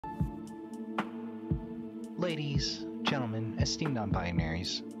Ladies, gentlemen, esteemed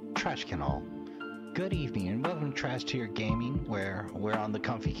non-binaries, trash can all. Good evening and welcome to Trash Tier Gaming, where we're on the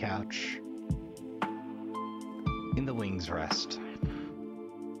comfy couch in the wings rest.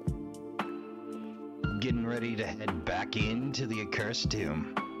 Getting ready to head back into the accursed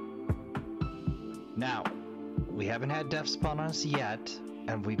tomb. Now, we haven't had death spawn on us yet,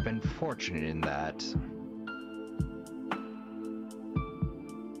 and we've been fortunate in that.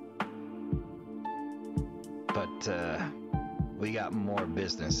 But, we got more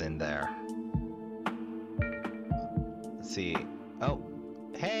business in there. Let's see. Oh,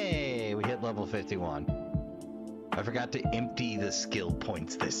 hey, we hit level 51. I forgot to empty the skill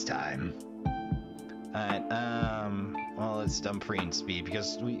points this time. Alright, well, let's dump free in speed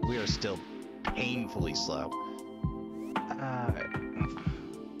because we are still painfully slow.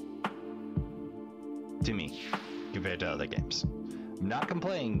 To me, compared to other games. I'm not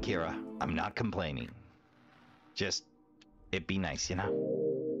complaining, Kira. I'm not complaining. Just, it'd be nice, you know?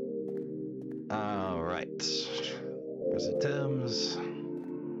 Alright. Where's the tombs?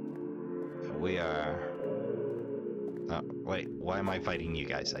 We are... Oh, wait, why am I fighting you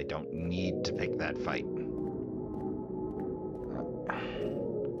guys? I don't need to pick that fight.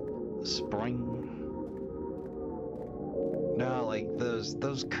 Spring. No, like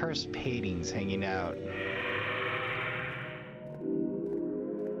those cursed paintings hanging out.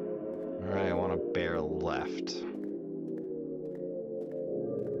 Alright, I want to bear left.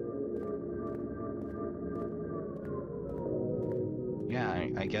 Yeah,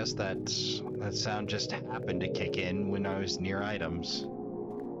 I guess that sound just happened to kick in when I was near items.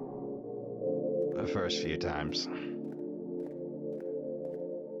 The first few times.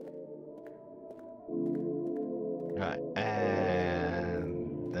 Right,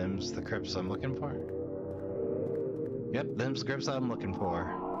 and them's the crypts I'm looking for. Yep, them's the crypts I'm looking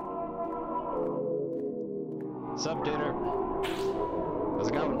for. Sup, duder? How's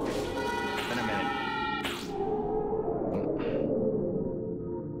it going? Been a minute.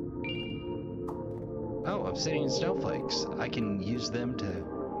 Oh, obsidian snowflakes. I can use them to...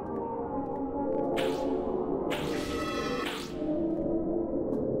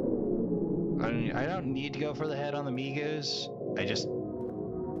 I don't need to go for the head on the Migos. I just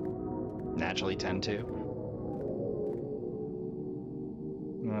naturally tend to.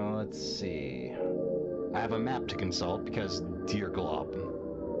 Well, let's see. I have a map to consult because dear glob.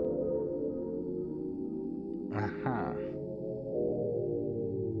 Aha.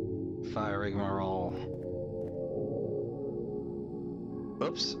 Fire rigmarole.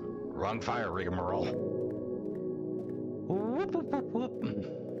 Oops, wrong fire rigmarole. Whoop, whoop, whoop, whoop.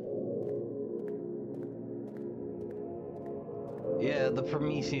 Yeah, the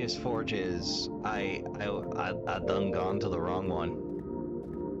Prometheus forges. I done gone to the wrong one.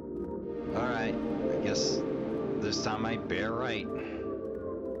 Alright, I guess this time I bear right.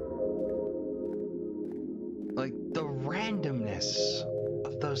 Like, the randomness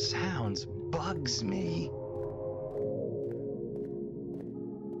of those sounds bugs me.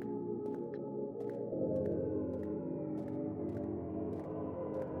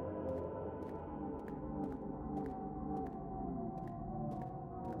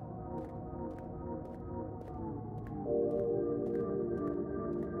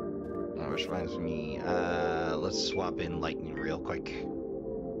 Which reminds me, let's swap in lightning real quick.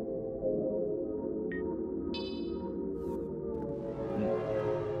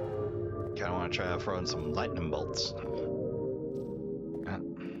 Kinda wanna try out throwing some lightning bolts.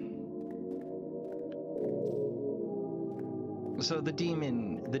 So the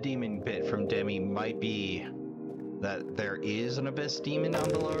demon bit from Demi might be that there is an abyss demon on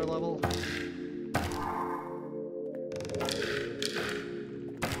the lower level.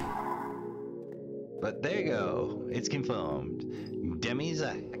 But there you go, it's confirmed. Demi's a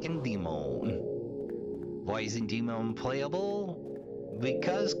hacking demon. Why isn't demon playable?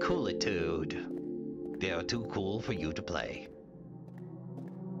 Because coolitude. They are too cool for you to play.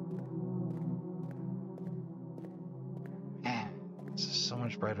 Man, this is so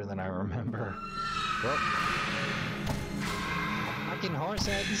much brighter than I remember. Well, fucking horse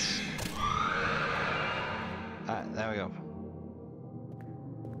heads. There we go.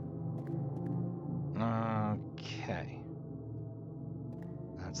 Okay.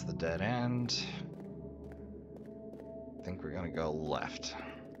 That's the dead end. I think we're gonna go left.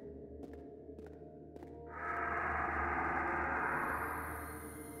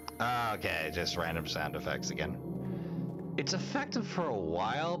 Okay, just random sound effects again. It's effective for a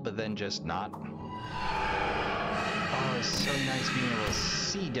while, but then just not. Oh, it's so nice being able to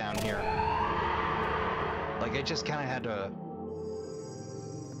see down here. Like, I just kind of had to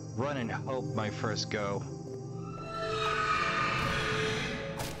run and hope my first go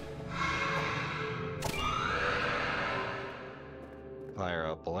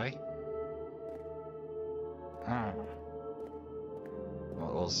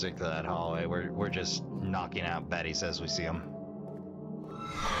stick to that hallway. We're just knocking out baddies as we see them.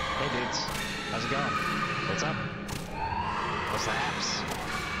 Hey dudes, how's it going? What's up? What's the haps?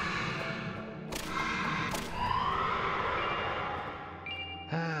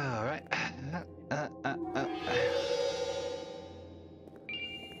 All right.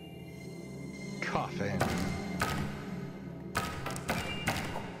 Coffin.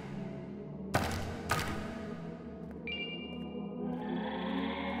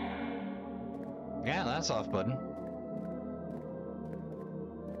 Yeah, that's off button.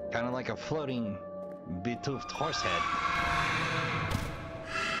 Kind of like a floating betoothed horse head.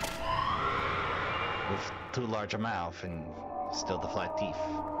 With too large a mouth and still the flat teeth.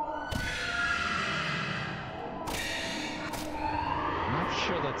 I'm not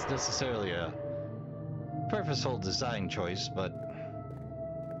sure that's necessarily a purposeful design choice, but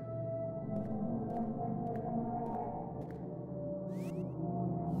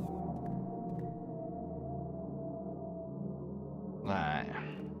alright.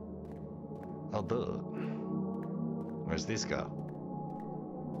 I'll do it. Where's this go?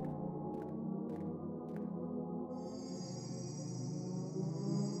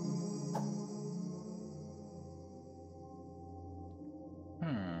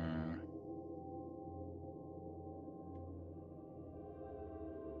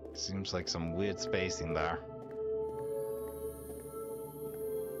 Seems like some weird spacing there.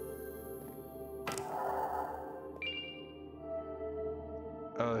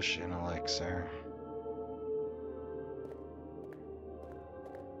 Ocean elixir.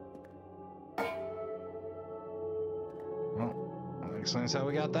 Well, that explains how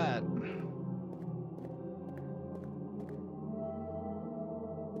we got that.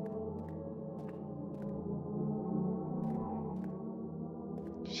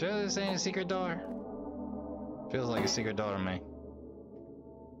 Sure this ain't a secret door? Feels like a secret door to me.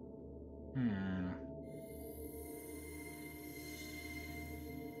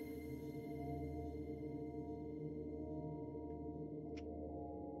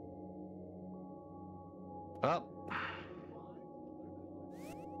 Oh.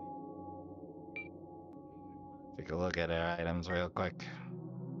 Take a look at our items real quick.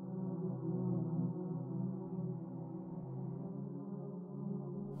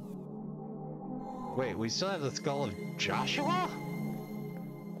 Wait, we still have the skull of Joshua?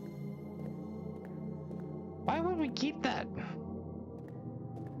 Why would we keep that?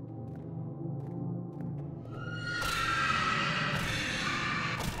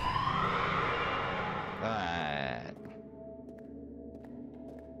 Alright.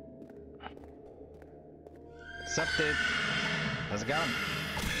 Sup, dude? How's it going?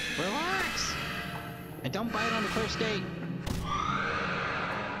 Relax! And don't bite on the first date.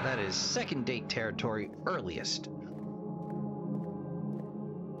 That is second date territory earliest.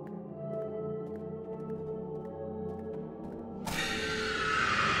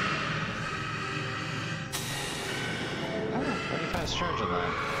 Oh, pretty fast charge on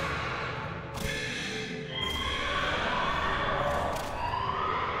that.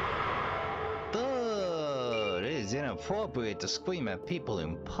 Dude, it is inappropriate to scream at people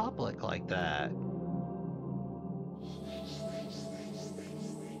in public like that.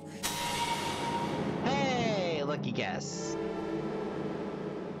 Lucky guess.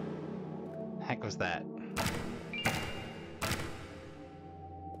 Heck was that?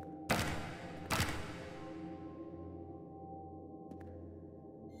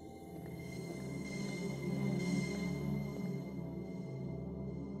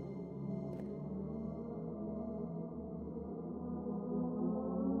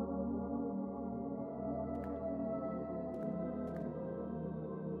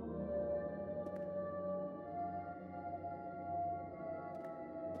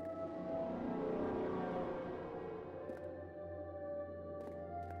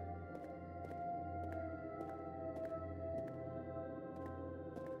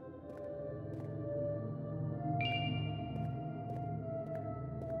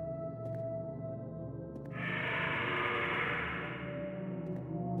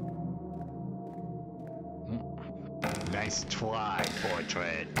 Nice try,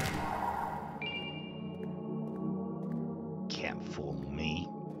 portrait. Can't fool me.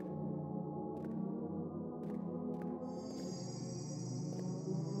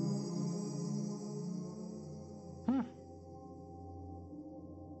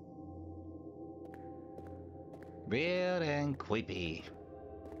 Weird and creepy.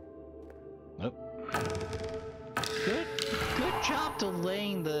 Nope. Good job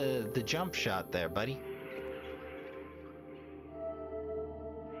delaying the jump shot there, buddy.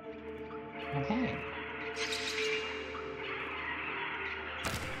 Okay.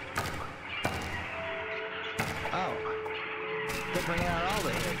 Oh. They're bringing out all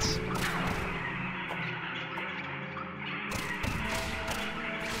the hits.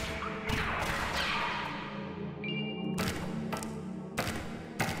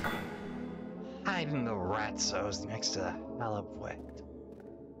 Hiding the ratzos next to the halibut.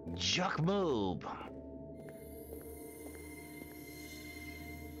 Juck moob.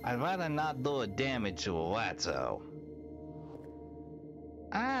 I'd rather not do a damage to a Watso.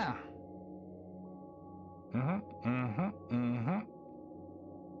 Ah.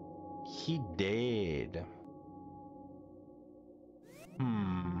 He did.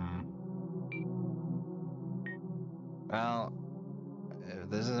 Well, if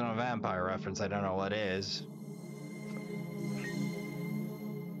this isn't a vampire reference, I don't know what is.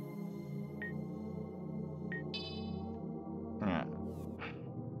 Yeah.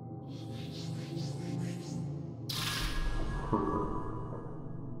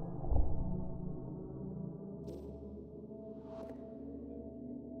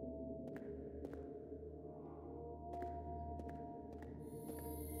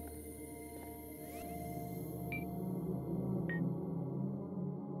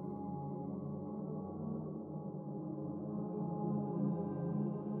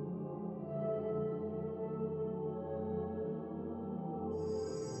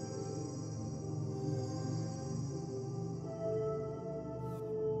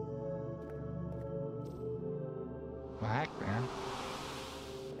 Heck, man.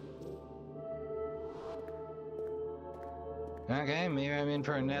 Okay, maybe I'm in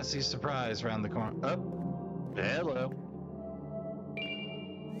for a nasty surprise around the corner. Oh, hello.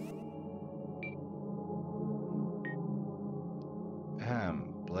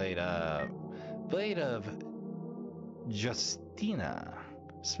 Blade of Justina.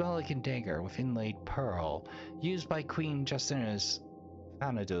 Smell like a dagger with inlaid pearl, used by Queen Justina's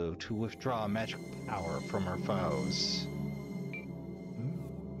Xanadu to withdraw magic power from her foes.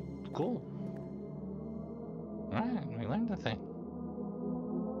 Cool. Alright, we learned a thing.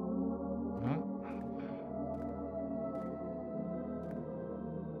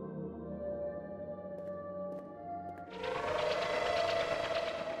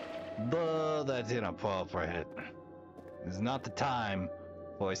 But that's inappropriate. It's not the time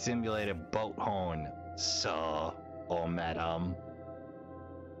for a simulated boat horn, sir or madam.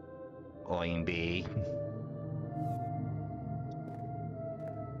 OMB.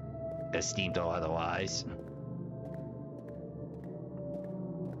 Esteemed or otherwise.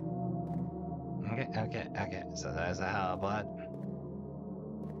 Okay. So there's a halibut.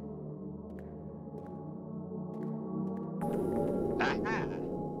 Aha!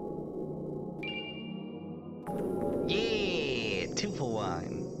 Yeah! 2 for 1.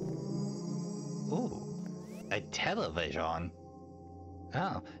 Ooh. A television.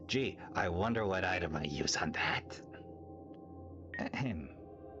 Oh, gee, I wonder what item I use on that. Ahem.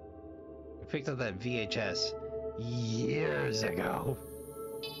 I picked up that VHS years ago.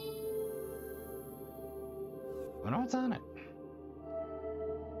 Wonder what's on it.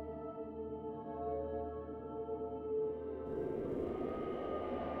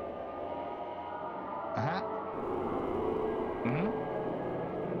 Uh-huh.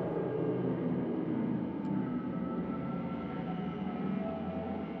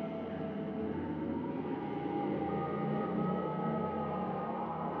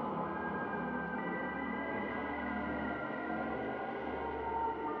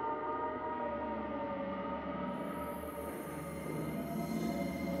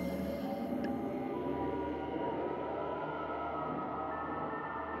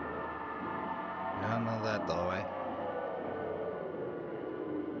 I don't know that though, eh?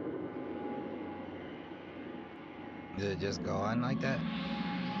 Did it just go on like that?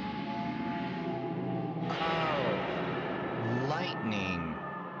 Oh! Lightning!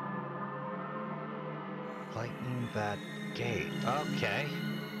 Lightning that gate. Okay.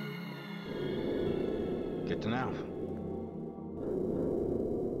 Good to know.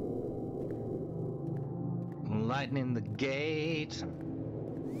 Lightning the gate.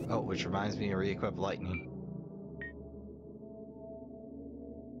 Oh, which reminds me to re-equip lightning.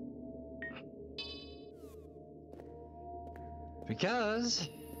 Because,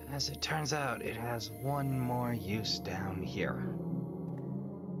 as it turns out, it has one more use down here.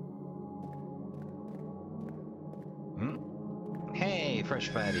 Hey, fresh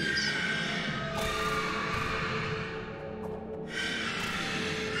fatties.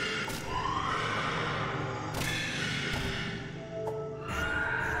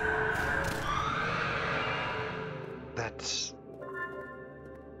 That's...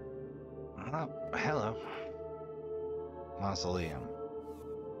 Oh, hello. Mausoleum.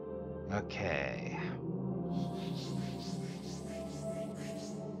 Okay.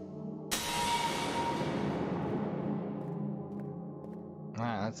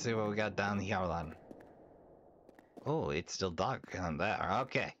 Alright, let's see what we got down here then. Oh, it's still dark on there.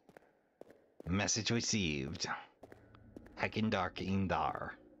 Okay. Message received. Heckin' dark in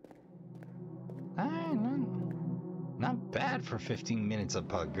there. Alright, not bad for 15 minutes of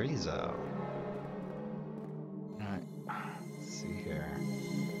Pagrizo. Alright, let's see here.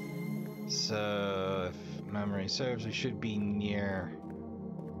 So, if memory serves, we should be near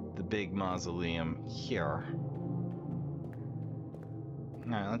the big mausoleum here.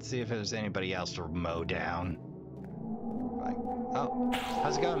 Alright, let's see if there's anybody else to mow down. Like, oh,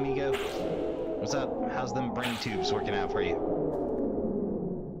 how's it going, Migo? What's up? How's them brain tubes working out for you?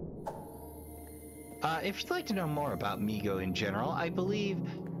 If you'd like to know more about Migo in general, I believe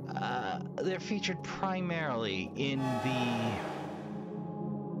they're featured primarily in the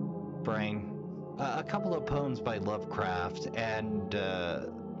brain. A couple of poems by Lovecraft, and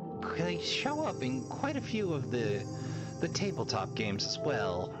they show up in quite a few of the tabletop games as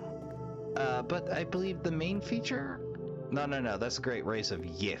well. But I believe the main feature? No, that's a great race of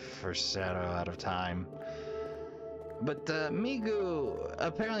Yif for Shadow Out of Time. But Migu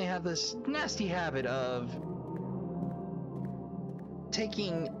apparently have this nasty habit of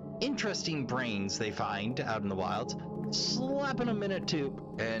taking interesting brains they find out in the wilds, slapping them in a tube,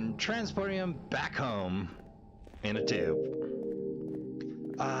 and transporting them back home in a tube.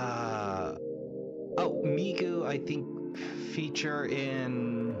 Oh, Migu, I think, feature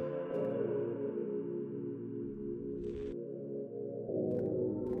in...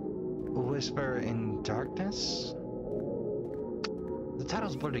 Whisper in Darkness? The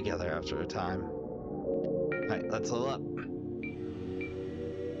titles blur together after a time. Alright, let's level up.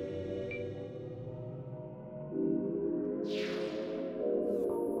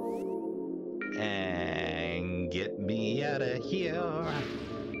 And get me out of here.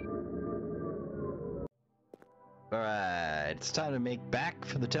 Alright, it's time to make back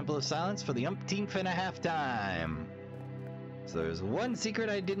for the Temple of Silence for the umpteenth and a half time. So there's one secret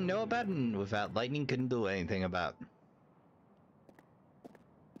I didn't know about and without lightning couldn't do anything about.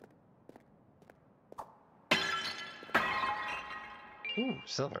 Ooh,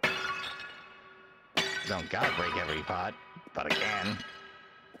 silver. Don't gotta break every pot, but I can.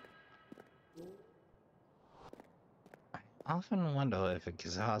 I often wonder if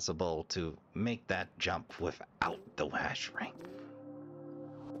it's possible to make that jump without the hash ring.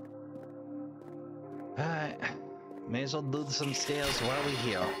 Alright, may as well do some stairs while we're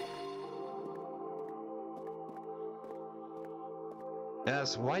here.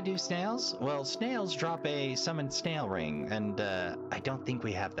 Yes, why do snails? Well, snails drop a summoned snail ring, and I don't think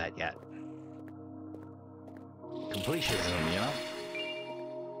we have that yet. Completionism, you know?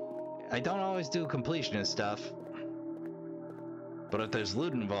 I don't always do completionist stuff. But if there's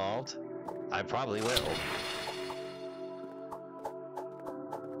loot involved, I probably will.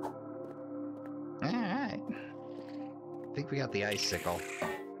 Alright. I think we got the icicle.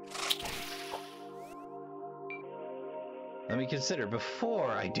 Let me consider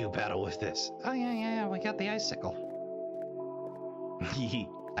before I do battle with this. Oh, yeah, we got the icicle.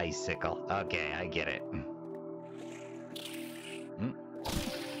 Icicle. Okay, I get it.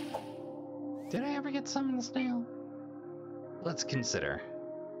 Did I ever get summoned snail? Let's consider.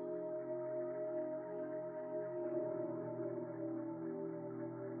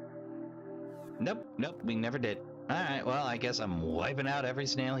 Nope, we never did. Alright, well, I guess I'm wiping out every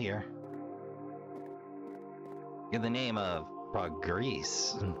snail here. In the name of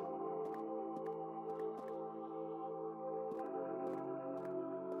Progress.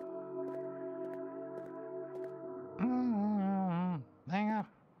 Hang on.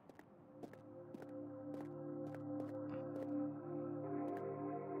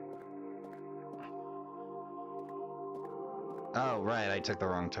 Oh, right, I took the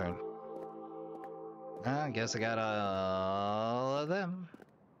wrong turn. I guess I got all of them.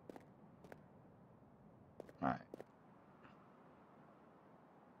 Alright.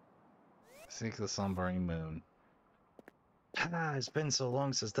 Seek the Slumbering Moon. Ah, it's been so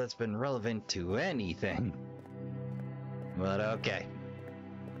long since that's been relevant to anything. But okay.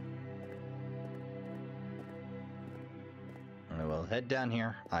 I will head down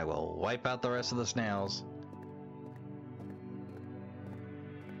here. I will wipe out the rest of the snails.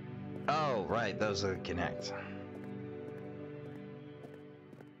 Oh, right, those are connect.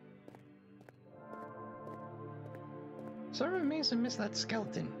 Sort of amazed I missed that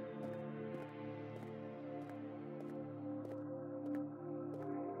skeleton.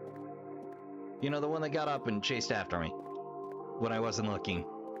 You know, the one that got up and chased after me when I wasn't looking.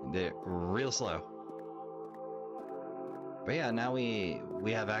 They're real slow. But yeah, now we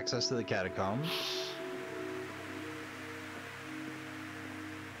have access to the catacombs.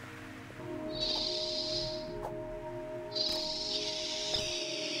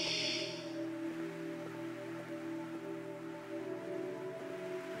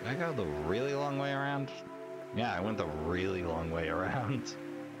 Did I go the really long way around? Yeah, I went the really long way around.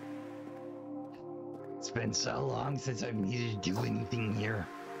 It's been so long since I've needed to do anything here.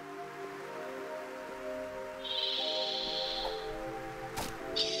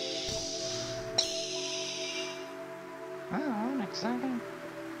 Oh, exciting.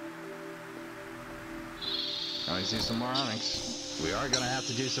 Can we see some more onyx? We are gonna have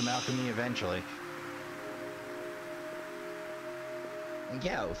to do some alchemy eventually.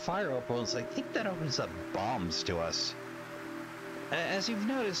 Yeah, fire opals, I think that opens up bombs to us. As you've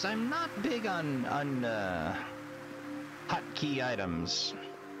noticed, I'm not big on hotkey items.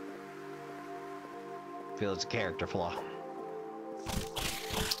 Feel it's a character flaw.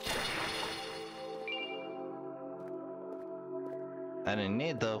 I didn't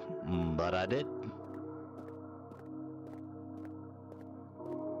need though, but I did.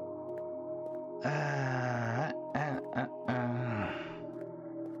 I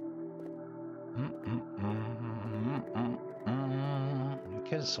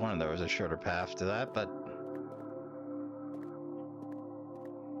could have sworn there was a shorter path to that, but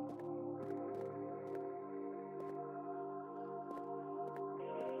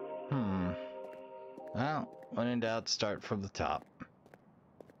well, when in doubt, start from the top.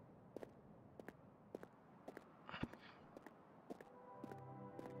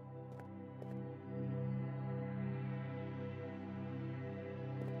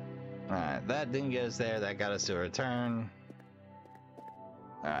 Alright, that didn't get us there, that got us to a return.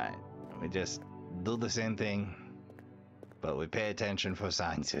 Alright, we just do the same thing, but we pay attention for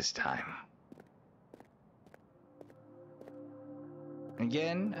signs this time.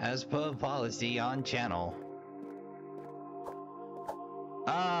 Again, as per policy on channel.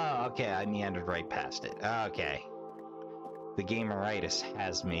 Oh, okay, I meandered right past it. Okay. The gameritis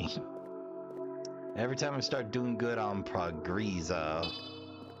has me. Every time I start doing good on progress,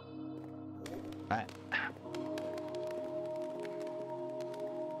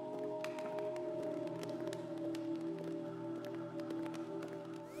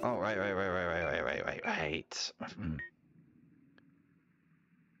 Oh, right.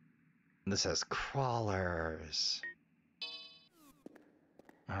 This has crawlers.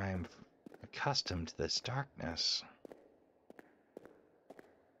 I'm accustomed to this darkness.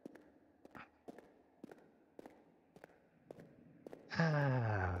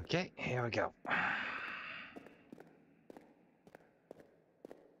 Okay, here we go.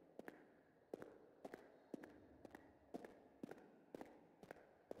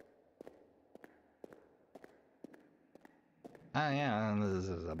 Ah, yeah, this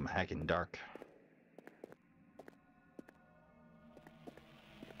is hacking dark.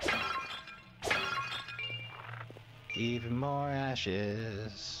 Even more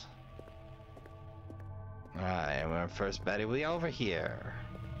ashes. Alright, we're first Betty. We over here.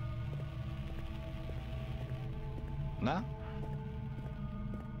 No?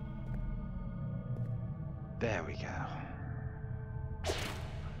 There we go.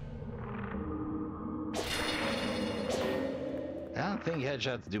 I don't think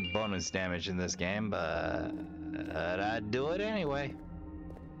headshots do bonus damage in this game, but I'd do it anyway.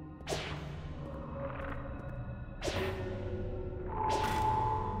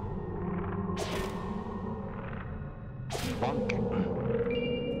 Bonk.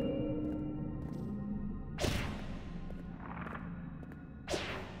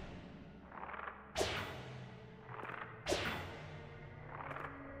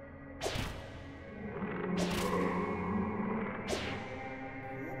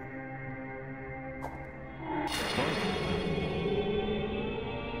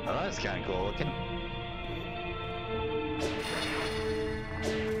 Oh, that's kind of cool looking.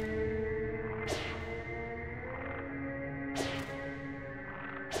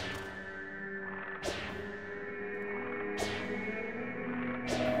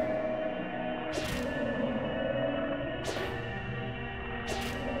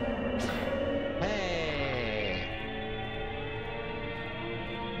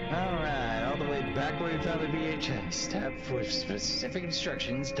 Back where we found the VHS tab for specific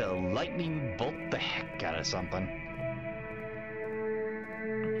instructions to lightning bolt the heck out of something.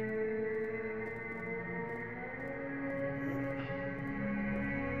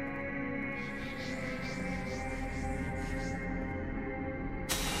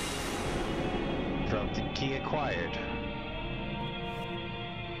 Corrupted key acquired.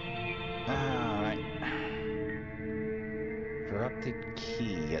 Alright. corrupted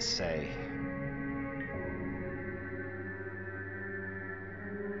key, you say?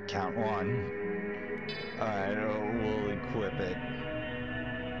 Count one. Alright, we'll equip it.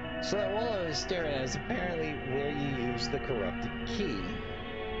 So that wall I was staring at is apparently where you use the corrupted key.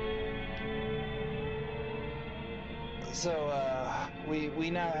 So,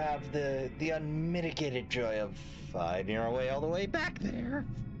 we now have the unmitigated joy of finding our way all the way back there.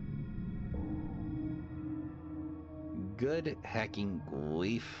 Good hacking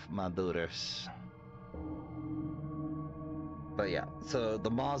grief, my dudes. But yeah, so the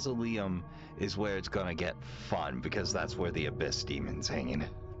mausoleum is where it's gonna get fun, because that's where the abyss demon's hanging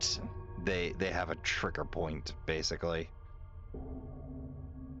out. They have a trigger point, basically.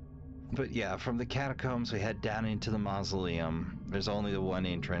 But yeah, from the catacombs we head down into the mausoleum. There's only the one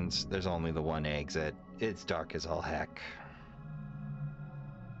entrance, there's only the one exit. It's dark as all heck.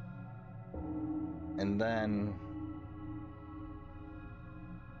 And then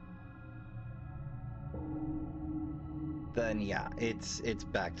yeah, it's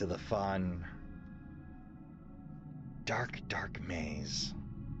back to the fun. Dark maze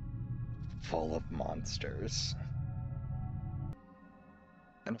full of monsters.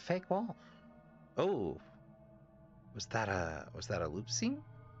 And a fake wall. Oh, was that a loop scene?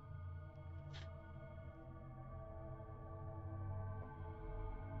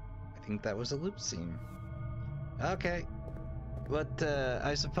 I think that was a loop scene. Okay, but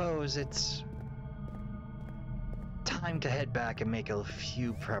I suppose it's time to head back and make a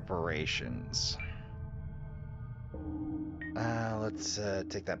few preparations. Let's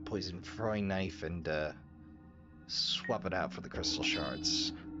take that poison throwing knife and swap it out for the crystal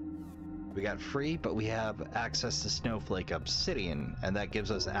shards. We got free, but we have access to Snowflake Obsidian, and that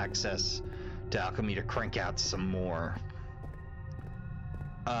gives us access to alchemy to crank out some more.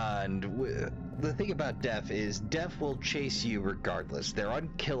 And the thing about Death is Death will chase you regardless. They're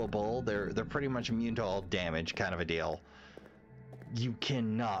unkillable. They're pretty much immune to all damage, kind of a deal. You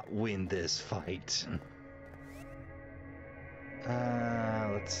cannot win this fight.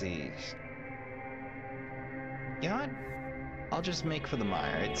 Let's see. You know what? I'll just make for the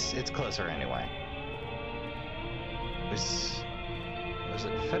mire. It's closer anyway. Was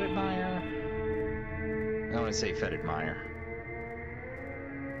it Fetid Mire? I want to say Fetid Mire.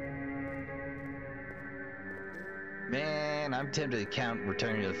 Man, I'm tempted to count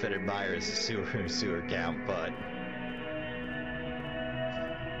returning to the Fetid Mire as a sewer count, but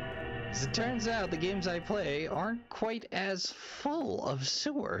as it turns out, the games I play aren't quite as full of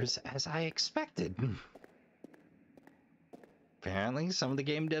sewers as I expected. Apparently, some of the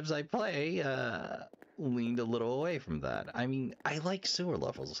game devs I play leaned a little away from that. I mean, I like sewer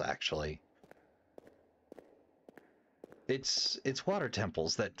levels, actually. It's water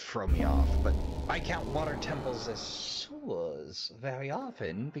temples that throw me off, but I count water temples as sewers very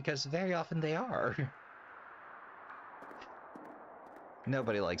often, because very often they are.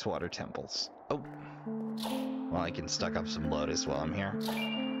 Nobody likes water temples. Oh. Well, I can stuck up some Lotus while I'm here.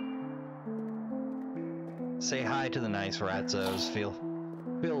 Say hi to the nice ratzos. Feel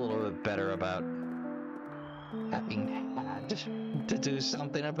a little bit better about having had to do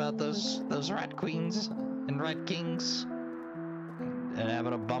something about those rat queens and rat kings, and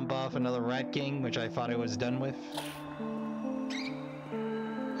having to bump off another rat king, which I thought I was done with.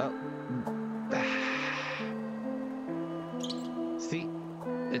 Oh. See,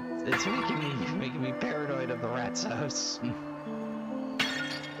 it's making me paranoid of the ratzos.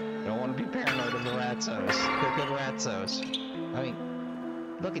 Don't want to be paranoid of the ratzos. They're good ratzos. I mean,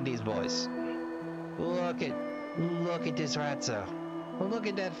 look at these boys. Look at this ratzo. Look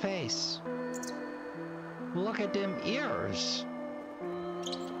at that face. Look at them ears.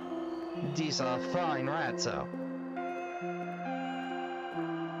 These are fine ratzo.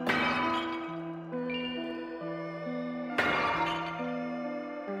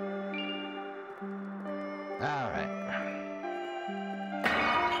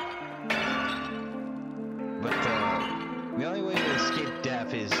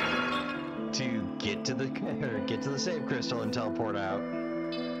 Get to the save crystal and teleport out,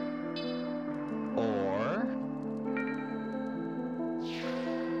 or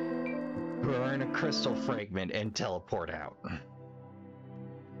burn a crystal fragment and teleport out.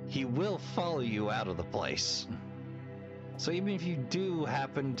 He will follow you out of the place. So even if you do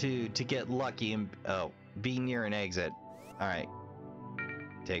happen to get lucky and be near an exit, all right,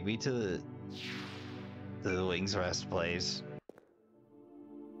 take me to the Wings Rest place.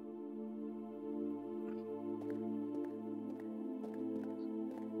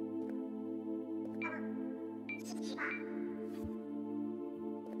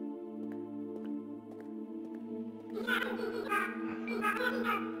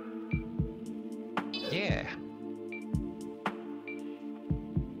 Yeah.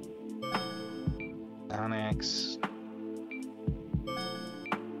 Onyx.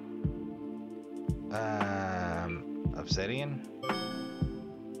 Obsidian.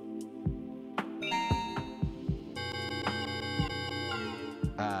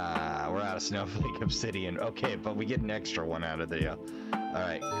 We're out of snowflake obsidian. Okay, but we get an extra one out of the deal. All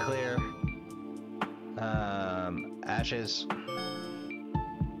right, clear. Ashes.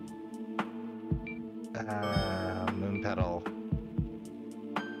 Moon petal.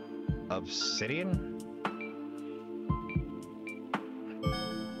 Obsidian.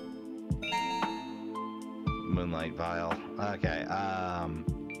 Moonlight vial. Okay.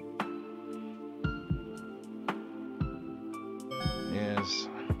 Is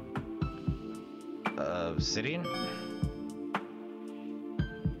obsidian.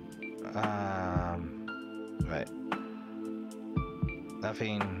 Right.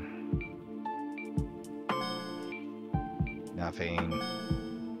 Nothing.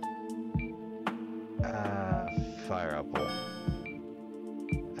 Fire apple.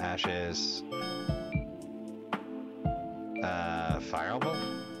 Ashes. Fire apple?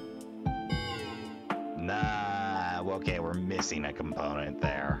 Nah, okay, we're missing a component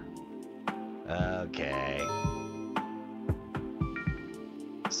there. Okay.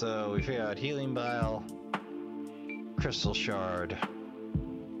 So we figure out healing vial, crystal shard,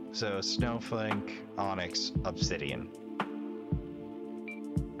 so snowflake, onyx, obsidian.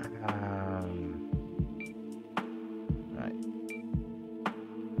 Right.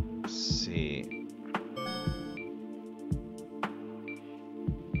 Let's see.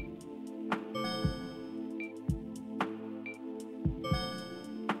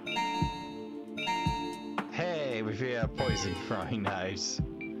 Hey, we figured out poison throwing knives.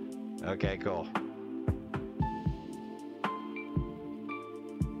 Okay, cool.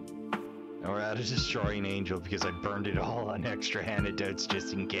 And we're out of destroying angel because I burned it all on extra antidotes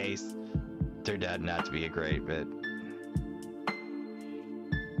just in case. Turned out not to be a great bit.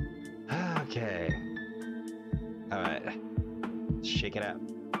 Okay. Alright. Shake it out.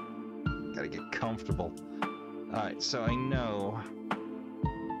 Gotta get comfortable. Alright, so I know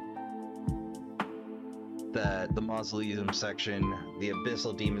that the mausoleum section, the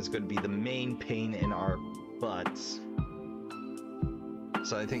abyssal demon, is going to be the main pain in our butts.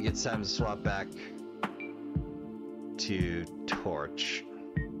 So I think it's time to swap back to torch.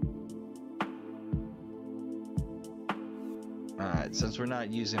 Alright, since we're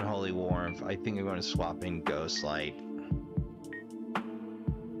not using holy warmth, I think I'm going to swap in ghost light.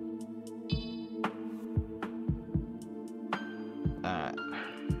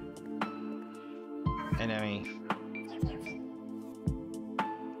 Enemy.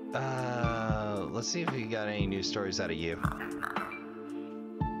 Let's see if we got any news stories out of you.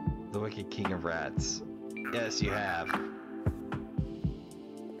 The Wicked King of Rats. Yes, you have.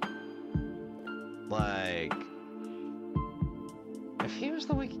 Like, if he was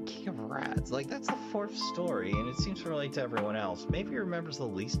the Wicked King of Rats, like, that's the 4th story, and it seems to relate to everyone else. Maybe he remembers the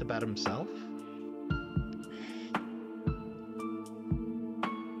least about himself?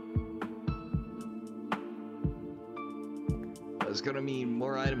 It's gonna mean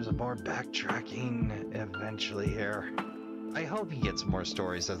more items and more backtracking eventually here. I hope he gets more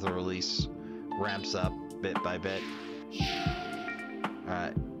stories as the release ramps up bit by bit.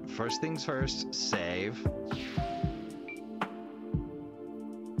 Alright, first things first, save.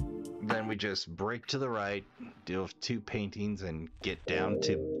 Then we just break to the right, deal with 2 paintings, and get down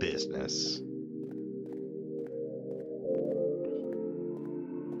to business.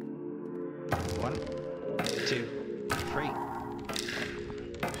 One, 2, 3.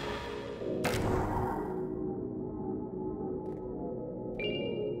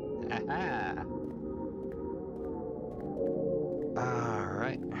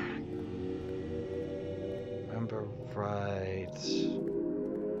 Alright. Remember right.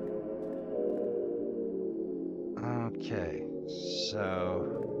 Okay,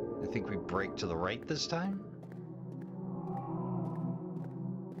 so I think we break to the right this time?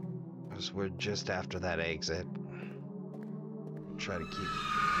 Because we're just after that exit. Try to keep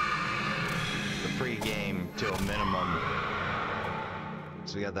the pre-game to a minimum.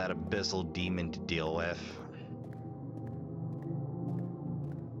 So we got that abyssal demon to deal with.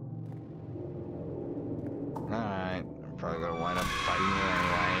 Alright, probably gonna wind up fighting you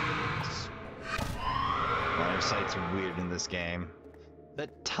anyway. Line of sight's weird in this game. The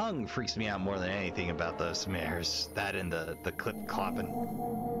tongue freaks me out more than anything about those mares. That and the clip clopping.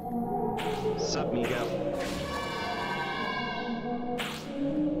 Sup, Migo?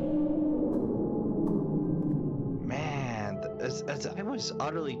 Man, I was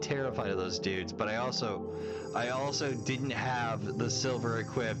utterly terrified of those dudes, but I also didn't have the silver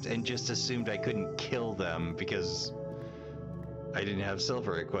equipped and just assumed I couldn't kill them because I didn't have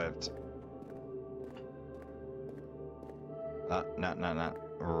silver equipped. No.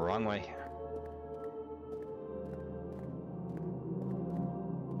 Wrong way.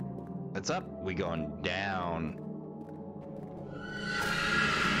 It's up. We going down.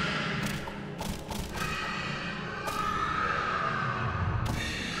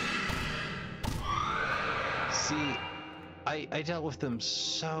 See, I dealt with them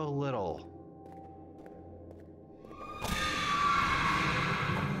so little.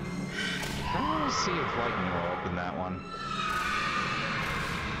 I want to see if lightning will open that one.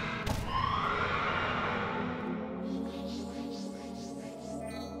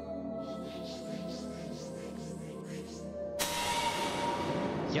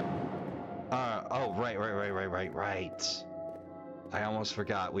 Yep. Oh, right. I almost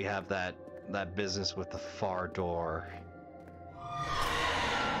forgot we have that business with the far door.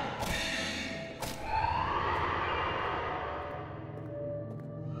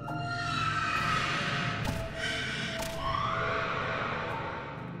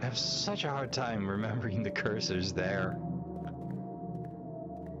 I have such a hard time remembering the cursors there.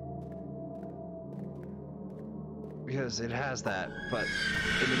 Because it has that, but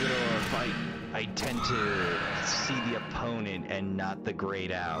in the middle of a fight, I tend to see the opponent and not the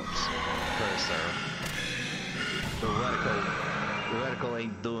grayed out cursor. The reticle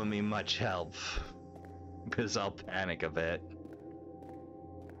ain't doing me much help, because I'll panic a bit.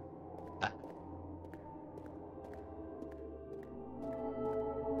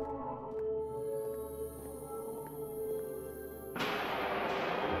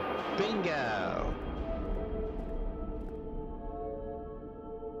 Bingo!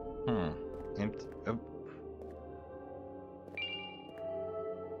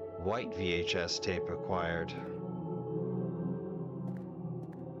 White VHS tape acquired.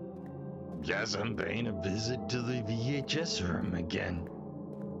 Guess I'm paying a visit to the VHS room again.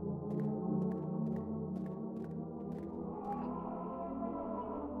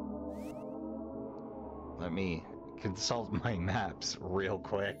 Let me consult my maps real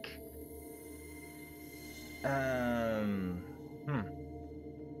quick.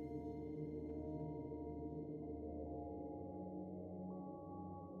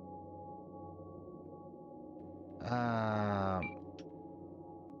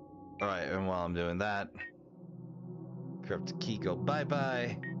 Alright, and while I'm doing that, corrupt key go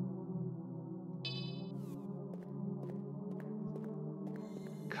bye-bye.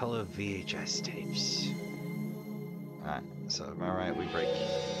 Color VHS tapes. Alright, so am I right? We break.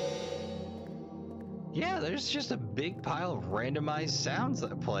 Yeah, there's just a big pile of randomized sounds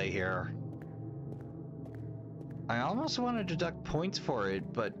that play here. I almost want to deduct points for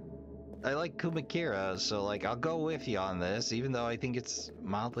it, but I like Kumakira, so like I'll go with you on this, even though I think it's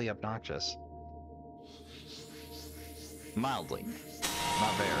mildly obnoxious. Mildly,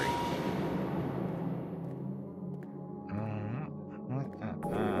 not very.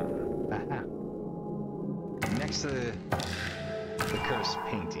 Next to the cursed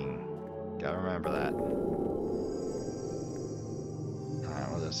painting. Gotta remember that.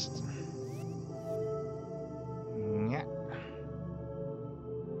 Alright, we'll just... Yeah.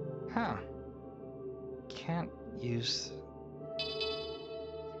 Huh. Can't use...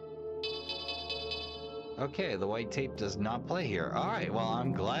 Okay, the white tape does not play here. Alright, well,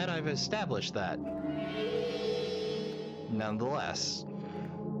 I'm glad I've established that. Nonetheless.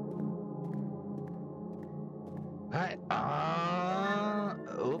 Alright,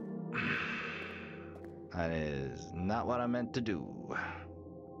 oh. That is not what I meant to do.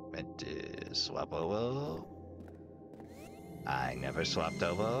 Meant to swap over. I never swapped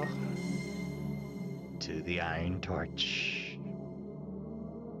over to the Iron Torch.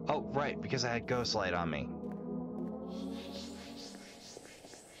 Oh, right, because I had Ghost Light on me.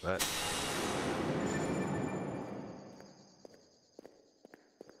 But...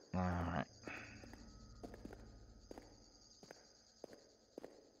 Alright.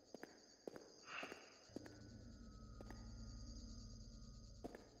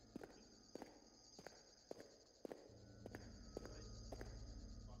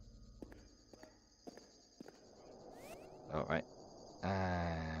 Alright.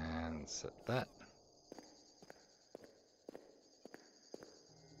 And set that.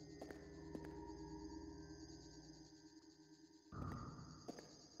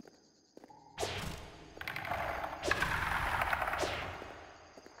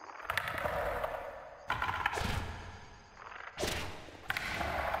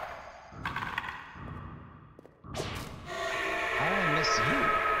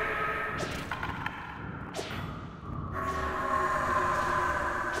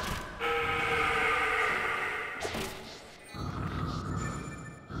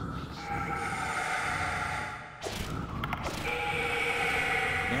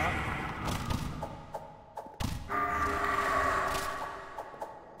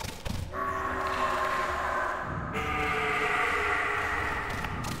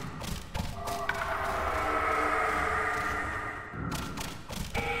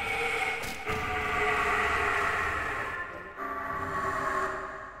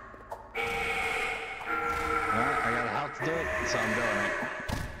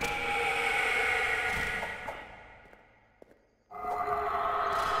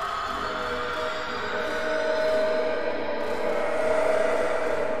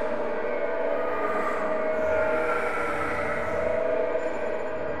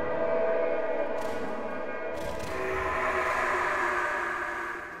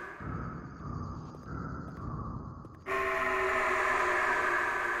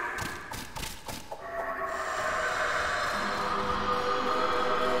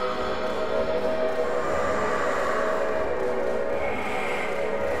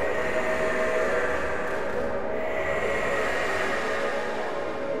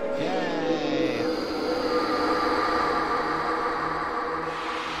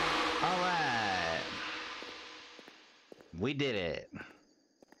 We did it.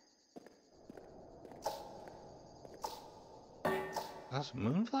 Those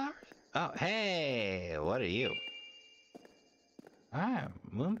moonflowers? Oh, hey, what are you? Alright,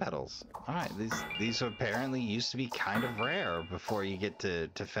 moon petals. Alright, these apparently used to be kind of rare before you get to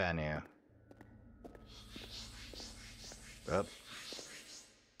Fanu. Up.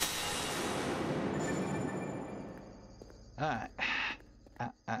 Alright.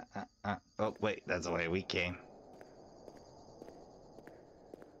 Oh, wait, that's the way we came.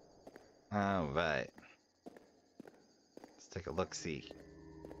 Alright. Let's take a look-see.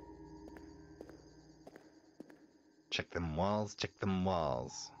 Check them walls, check them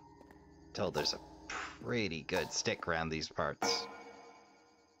walls. Told there's a pretty good stick around these parts.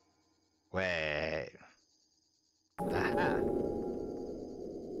 Wait. Aha.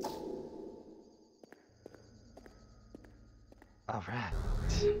 Alright.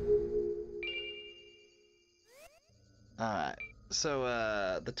 Alright. So,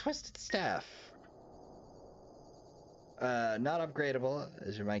 the Twisted Staff. Not upgradable,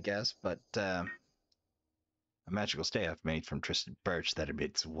 as you might guess, but, a magical staff made from twisted birch that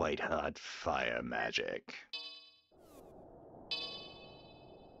emits white-hot fire magic.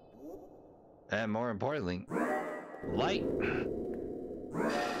 And more importantly, light!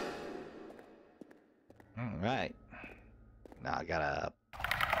 Alright. Now I got a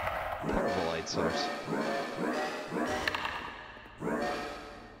portable light source.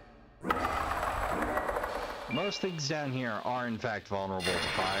 Most things down here are in fact vulnerable to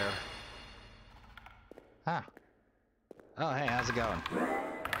fire. Huh. Oh, hey, how's it going?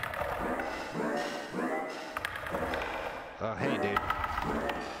 Oh, hey, dude.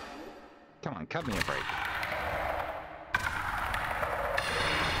 Come on, cut me a break.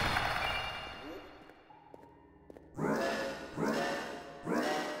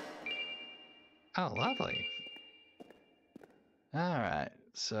 Oh, lovely. Alright,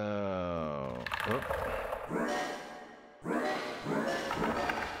 so... Whoop.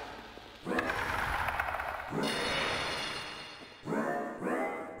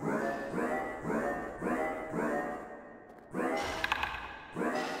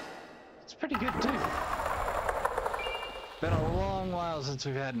 It's pretty good, too. Been a long while since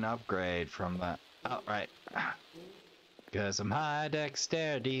we've had an upgrade from that. Oh, right. Because I'm high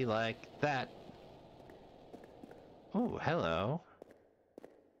dexterity like that. Oh, hello.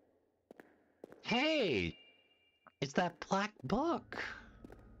 Hey! It's that black book!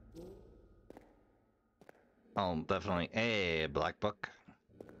 Oh, definitely a black book.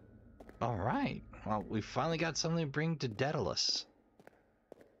 Alright. Well, we finally got something to bring to Daedalus.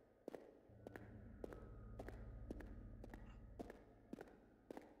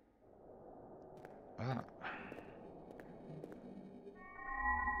 Ah.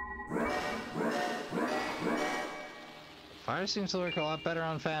 Fire seems to work a lot better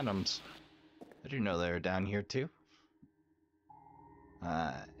on phantoms. I didn't know they were down here too.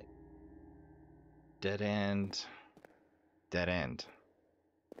 Dead end. Dead end.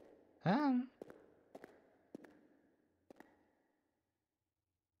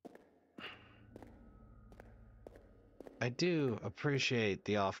 I do appreciate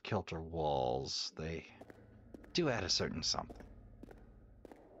the off-kilter walls. They do add a certain something.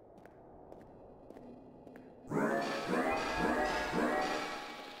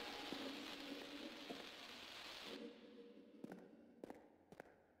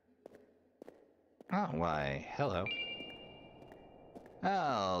 Oh, why, hello.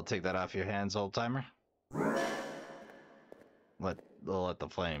 I'll take that off your hands, old-timer. Let the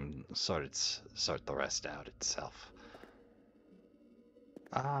flame sort the rest out itself.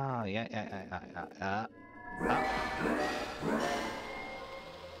 Ah, yeah.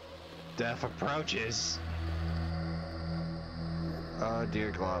 Death approaches. Oh,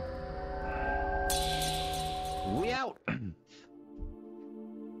 dear God. We out!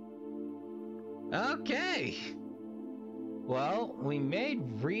 Okay. Well, we made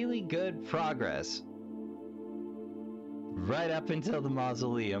really good progress. Right up until the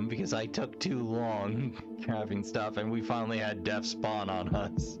mausoleum, because I took too long crafting stuff, and we finally had death spawn on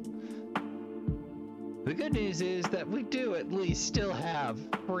us. The good news is that we do at least still have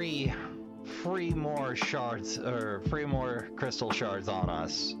three more shards, or 3 more crystal shards on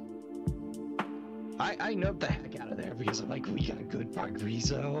us. I noped the heck out of there because I'm like, we got good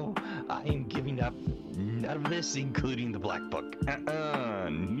progresso. I am giving up none of this, including the black book. No.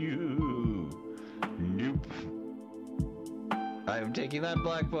 Nope. I am taking that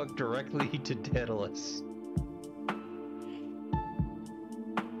black book directly to Daedalus.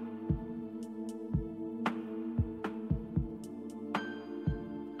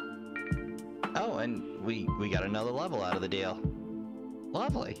 Oh, and we got another level out of the deal.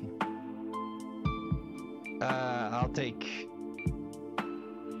 Lovely. I'll take.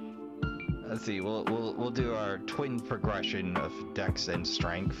 Let's see. We'll do our twin progression of Dex and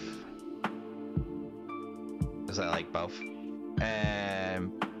Strength. Because I like both.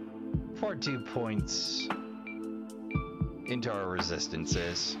 And 42 points into our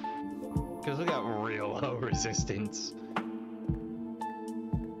resistances. Because we got real low resistance.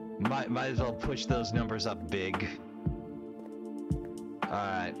 Might as well push those numbers up big.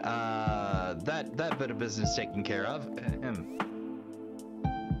 Alright, that bit of business taken care of.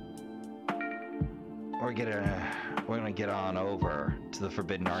 We're gonna get on over to the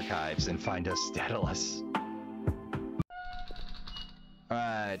Forbidden Archives and find us Daedalus.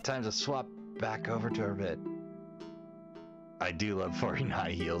 Alright, time to swap back over to our bit. I do love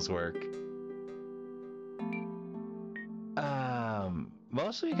 49 heals work.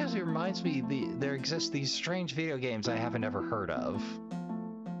 Mostly because it reminds me there exist these strange video games I haven't ever heard of.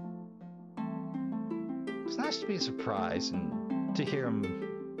 It's nice to be surprised and to hear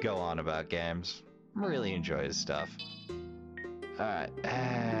him go on about games. Really enjoy his stuff. Alright,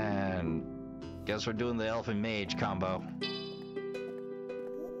 and guess we're doing the Elf and Mage combo.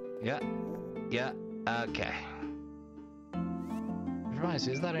 Yeah, okay. Reminds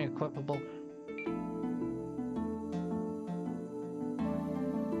me, is that an equipable?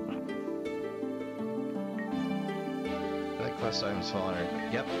 That quest item's falling.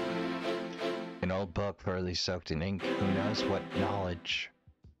 Yep. An old book thoroughly soaked in ink. Who knows what knowledge?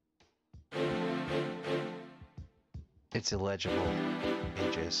 It's illegible.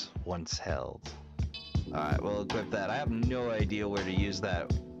 Pages once held. Alright, we'll equip that. I have no idea where to use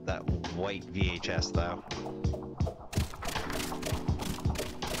that white VHS though.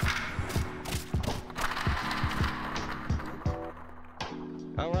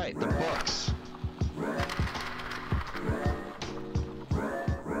 Alright, the books.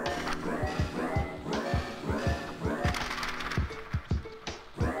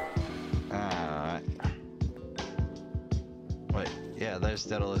 Alright. Wait, yeah, there's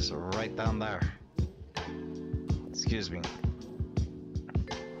Daedalus right down there. Excuse me.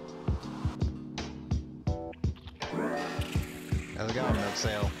 How's it going, Milk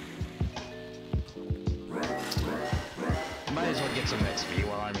Sale? Might as well get some XP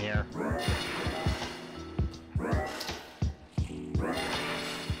while I'm here.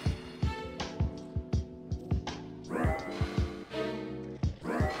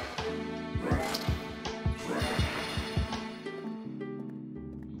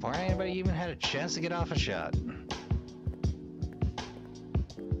 Before anybody even had a chance to get off a shot.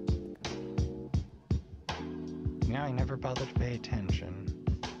 Yeah, I never bothered to pay attention.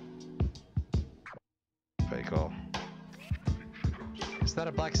 Pretty cool. Is that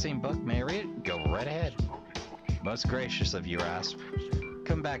a Blackstein book? May I read it? Go right ahead. Most gracious of you, Rasp.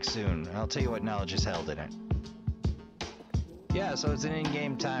 Come back soon. I'll tell you what knowledge is held in it. Yeah, so it's an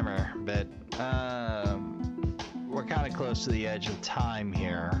in-game timer, but we're kind of close to the edge of time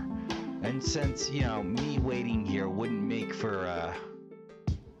here. And since, you know, me waiting here wouldn't make for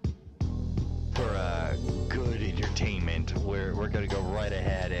good entertainment, we're gonna go right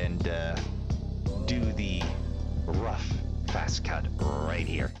ahead and do the rough fast cut right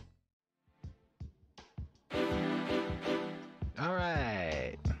here. All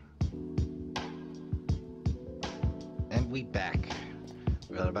right, and we back.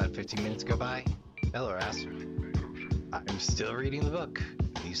 We let about 15 minutes go by. Hello, Ass. I'm still reading the book.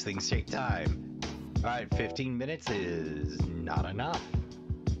 These things take time. All right, 15 minutes is not enough.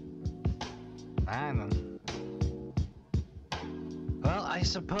 Well, I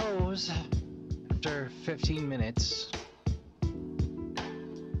suppose after 15 minutes,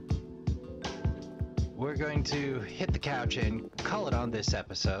 we're going to hit the couch and call it on this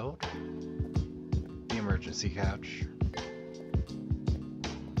episode. The emergency couch.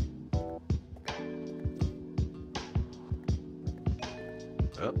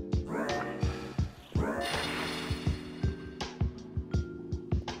 Oh.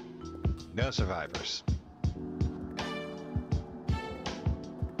 No survivors.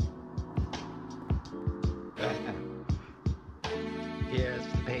 Here's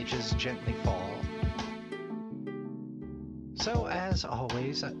the pages gently fall. So, as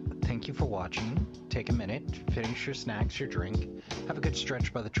always, thank you for watching. Take a minute, finish your snacks, your drink, have a good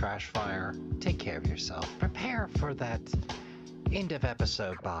stretch by the trash fire, take care of yourself, prepare for that end of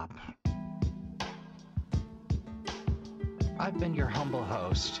episode bop. I've been your humble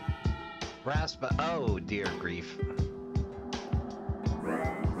host, Raspa. Oh, dear grief.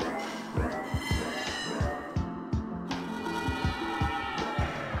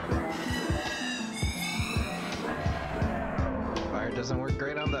 doesn't work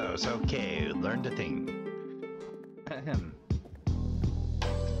great on those. Okay, learned a thing. Ahem.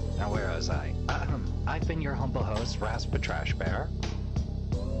 Now where was I? I've been your humble host, Raspa Trash Bear.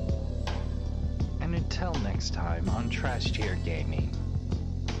 And until next time on Trash Tier Gaming.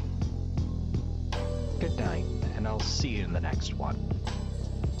 Good night, and I'll see you in the next one.